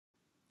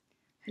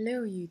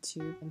Hello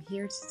YouTube, I'm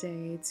here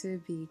today to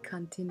be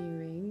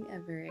continuing a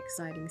very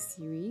exciting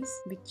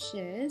series which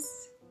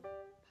is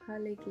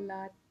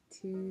Polyglot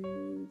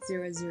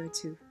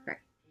 2002, right?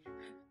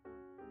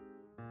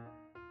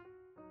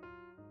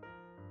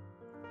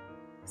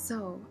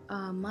 So,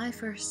 my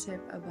first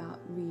tip about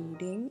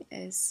reading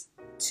is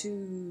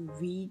to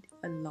read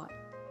a lot.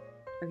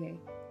 Okay,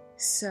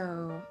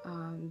 so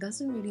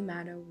doesn't really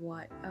matter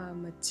what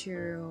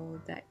material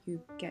that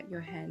you get your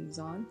hands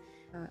on,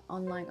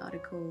 online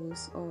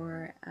articles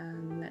or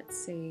let's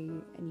say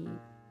any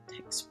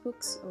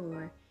textbooks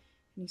or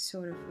any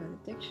sort of a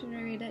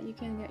dictionary that you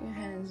can get your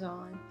hands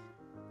on.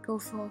 Go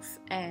forth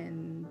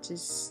and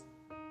just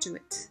do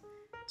it.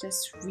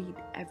 Just read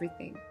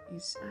everything.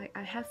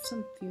 I have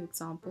some few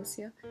examples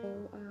here.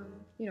 So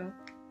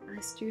I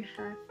still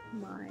have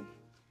my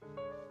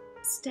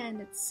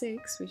Standard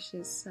 6, which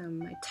is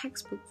my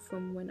textbook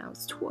from when I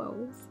was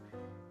 12.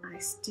 I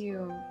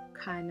still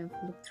kind of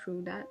look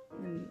through that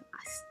and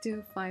I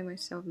still find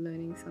myself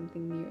learning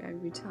something new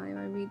every time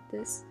I read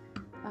this.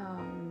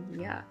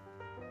 Yeah,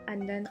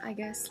 and then I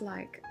guess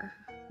like a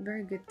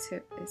very good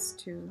tip is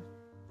to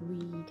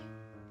read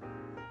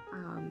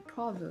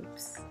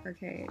proverbs.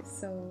 Okay,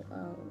 so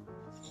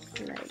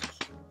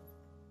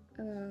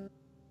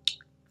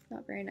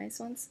not very nice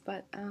ones,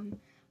 but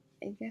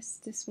I guess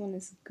this one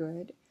is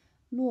good.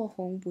 落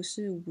红不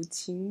是无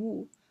情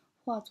物，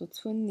化作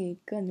春泥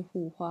更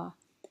护花.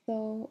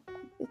 So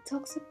it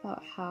talks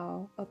about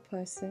how a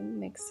person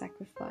makes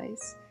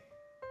sacrifice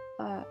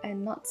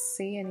and not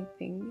say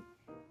anything,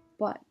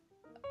 but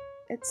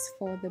it's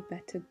for the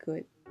better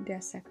good. Their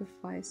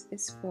sacrifice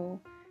is for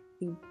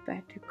the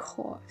better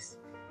cause.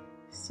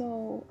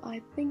 So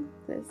I think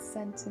this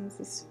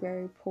sentence is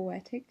very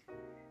poetic.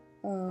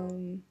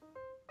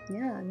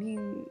 Yeah, I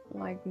mean,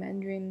 like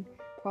Mandarin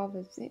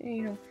proverbs,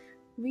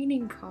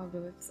 reading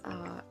proverbs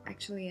are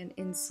actually an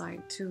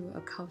insight to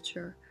a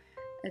culture.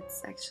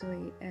 It's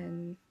actually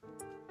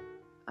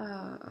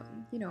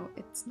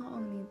it's not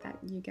only that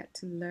you get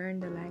to learn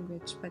the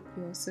language, but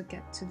you also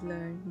get to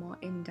learn more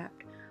in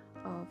depth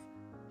of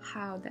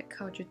how that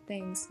culture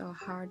thinks or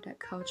how that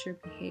culture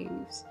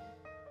behaves.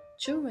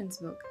 Children's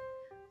book.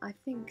 I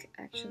think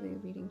actually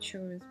reading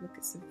children's book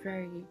is a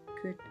very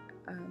good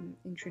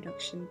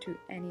introduction to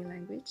any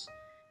language.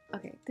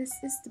 Okay, this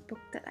is the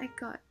book that I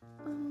got.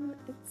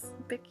 It's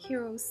Big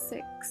Hero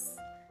 6.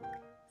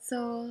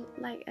 So,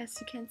 like as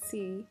you can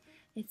see,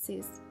 it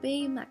says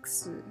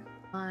Baymaksu.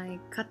 My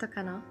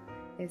katakana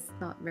is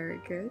not very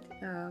good,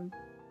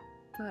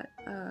 but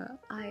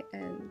I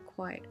am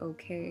quite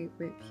okay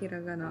with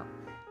hiragana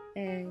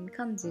and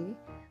kanji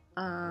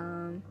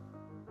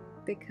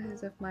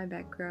because of my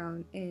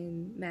background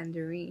in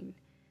Mandarin.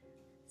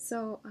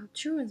 So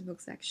children's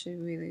books are actually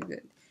really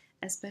good,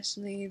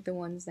 especially the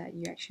ones that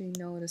you actually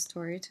know the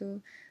story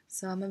to.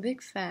 So I'm a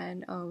big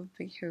fan of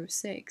Big Hero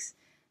 6,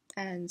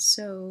 and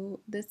so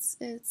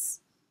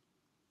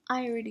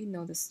I already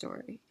know the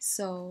story,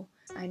 so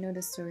I know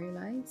the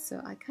storyline,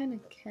 so I kind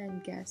of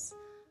can guess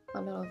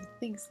a lot of the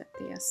things that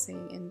they are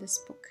saying in this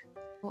book.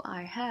 So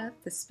I have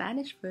the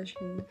Spanish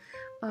version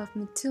of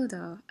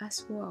Matilda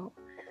as well.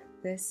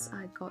 This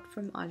I got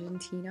from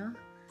Argentina.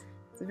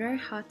 It's very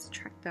hard to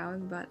track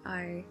down, but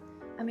I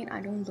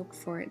don't look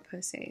for it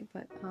per se,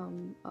 but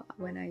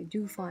when I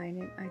do find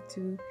it, I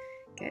do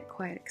get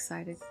quite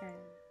excited.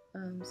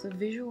 So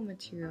visual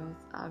materials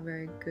are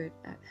very good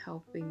at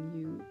helping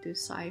you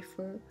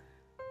decipher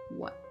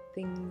what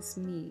things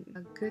mean.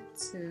 Are good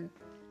to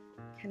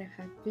kind of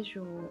have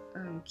visual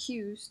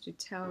cues to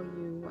tell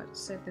you what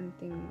certain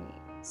thing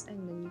means,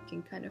 and then you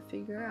can kind of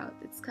figure out.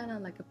 It's kind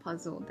of like a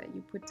puzzle that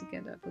you put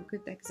together. A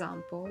good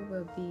example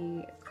will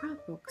be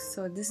craft books.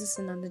 So this is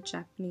another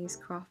Japanese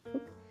craft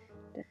book,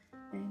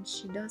 and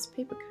she does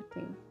paper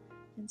cutting,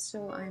 and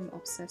so I'm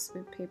obsessed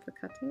with paper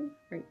cutting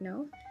right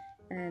now.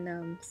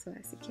 And so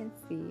as you can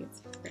see,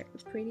 it's very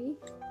pretty.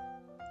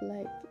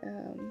 Like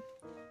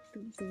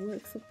the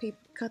word for paper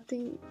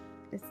cutting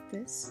is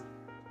this.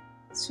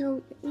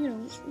 So,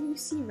 you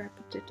see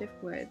repetitive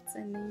words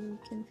and then you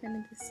can kind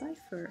of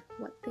decipher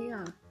what they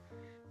are.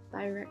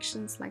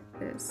 Directions like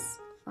this,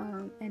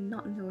 and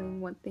not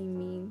knowing what they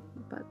mean,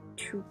 but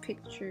through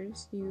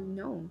pictures,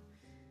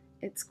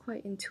 it's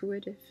quite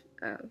intuitive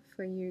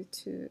for you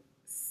to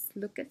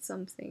look at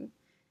something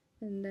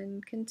and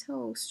then can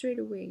tell straight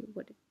away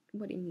what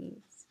it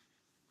means.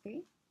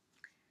 Okay,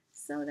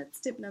 so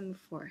that's tip number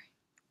 4.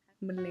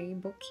 Malay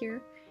book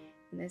here,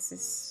 and this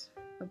is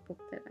a book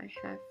that I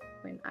have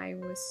when I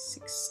was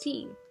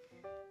 16,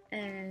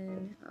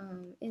 and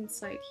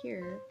inside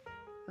here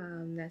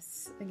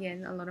there's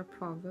again a lot of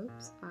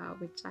proverbs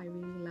which I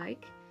really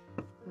like.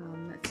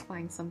 Let's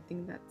find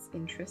something that's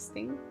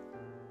interesting.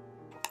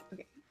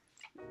 Okay,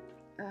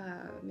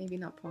 maybe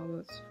not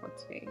proverbs for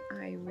today.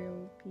 I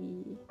will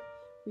be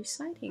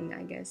reciting,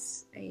 I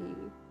guess, a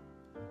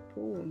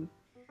poem.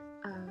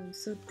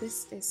 So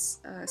this is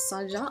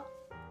Sajak.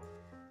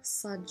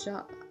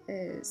 Sajak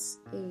is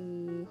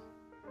a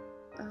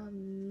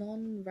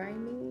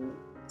non-rhyming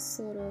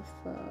sort of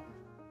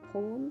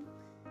poem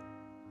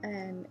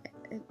and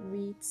it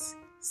reads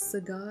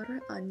Segar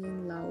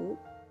angin laut,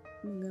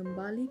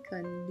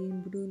 mengembalikan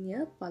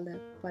rindunya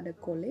pada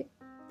kolek,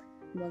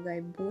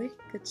 bagai buih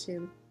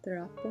kecil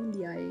terapung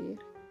di air,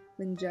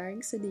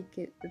 menjaring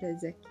sedikit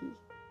rezeki,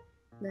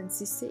 dan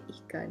sisik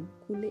ikan,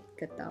 kulit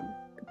ketam,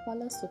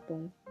 kepala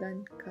sotong,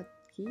 dan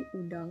kaki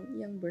udang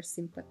yang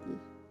bersimpati.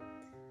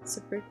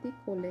 Seperti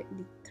kolek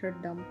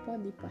terdampar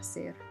di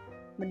pasir,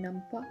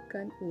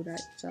 menampakkan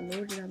urat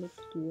jalur-jalur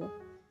tua.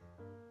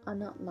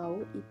 Anak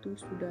laut itu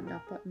sudah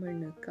dapat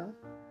menerka,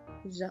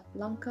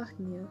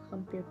 langkahnya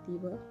hampir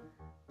tiba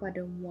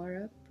pada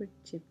muara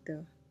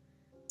pencipta.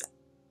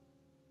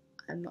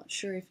 I'm not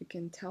sure if you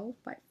can tell,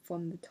 but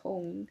from the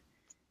tone,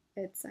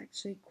 it's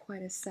actually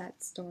quite a sad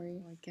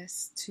story. I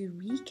guess to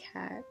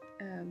recap,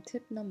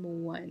 tip number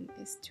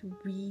 1 is to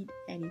read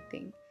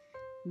anything.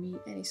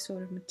 Read any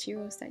sort of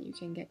materials that you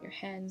can get your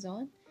hands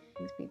on.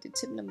 Brings me to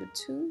tip number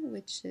 2,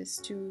 which is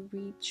to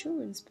read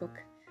children's book.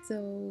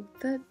 So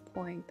third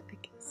point, I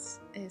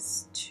guess,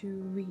 is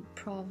to read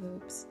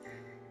proverbs.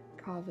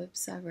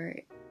 Proverbs are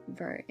very,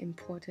 very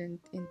important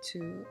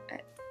into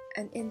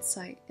an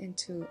insight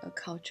into a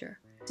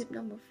culture. Tip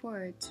number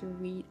 4, to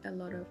read a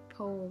lot of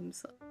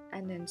poems.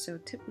 And then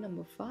so tip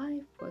number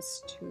 5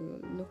 was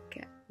to look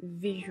at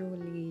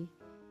visually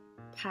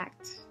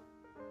packed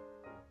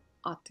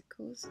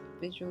articles,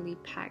 visually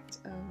packed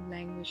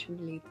language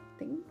related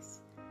things.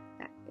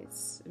 That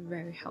is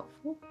very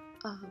helpful.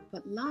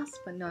 But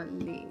last but not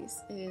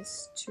least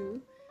is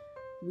to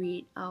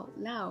read out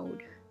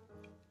loud.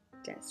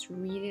 Just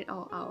read it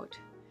all out,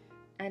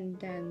 and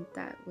then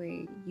that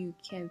way you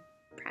can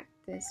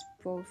practice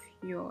both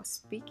your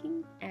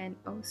speaking and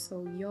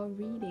also your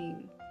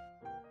reading.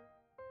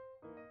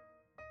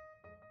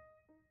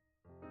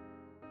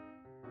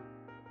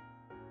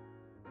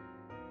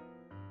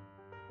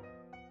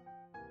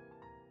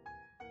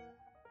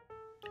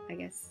 I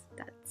guess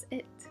that's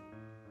it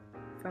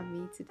from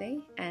me today,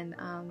 and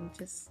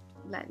just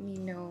let me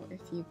know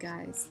if you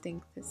guys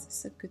think this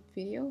is a good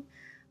video.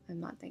 I'm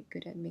not that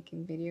good at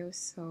making videos,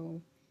 so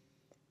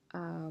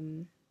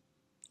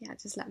yeah,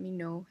 just let me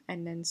know,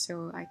 and then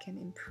so I can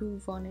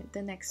improve on it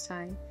the next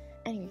time.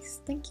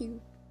 Anyways, thank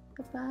you.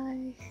 Bye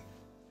bye.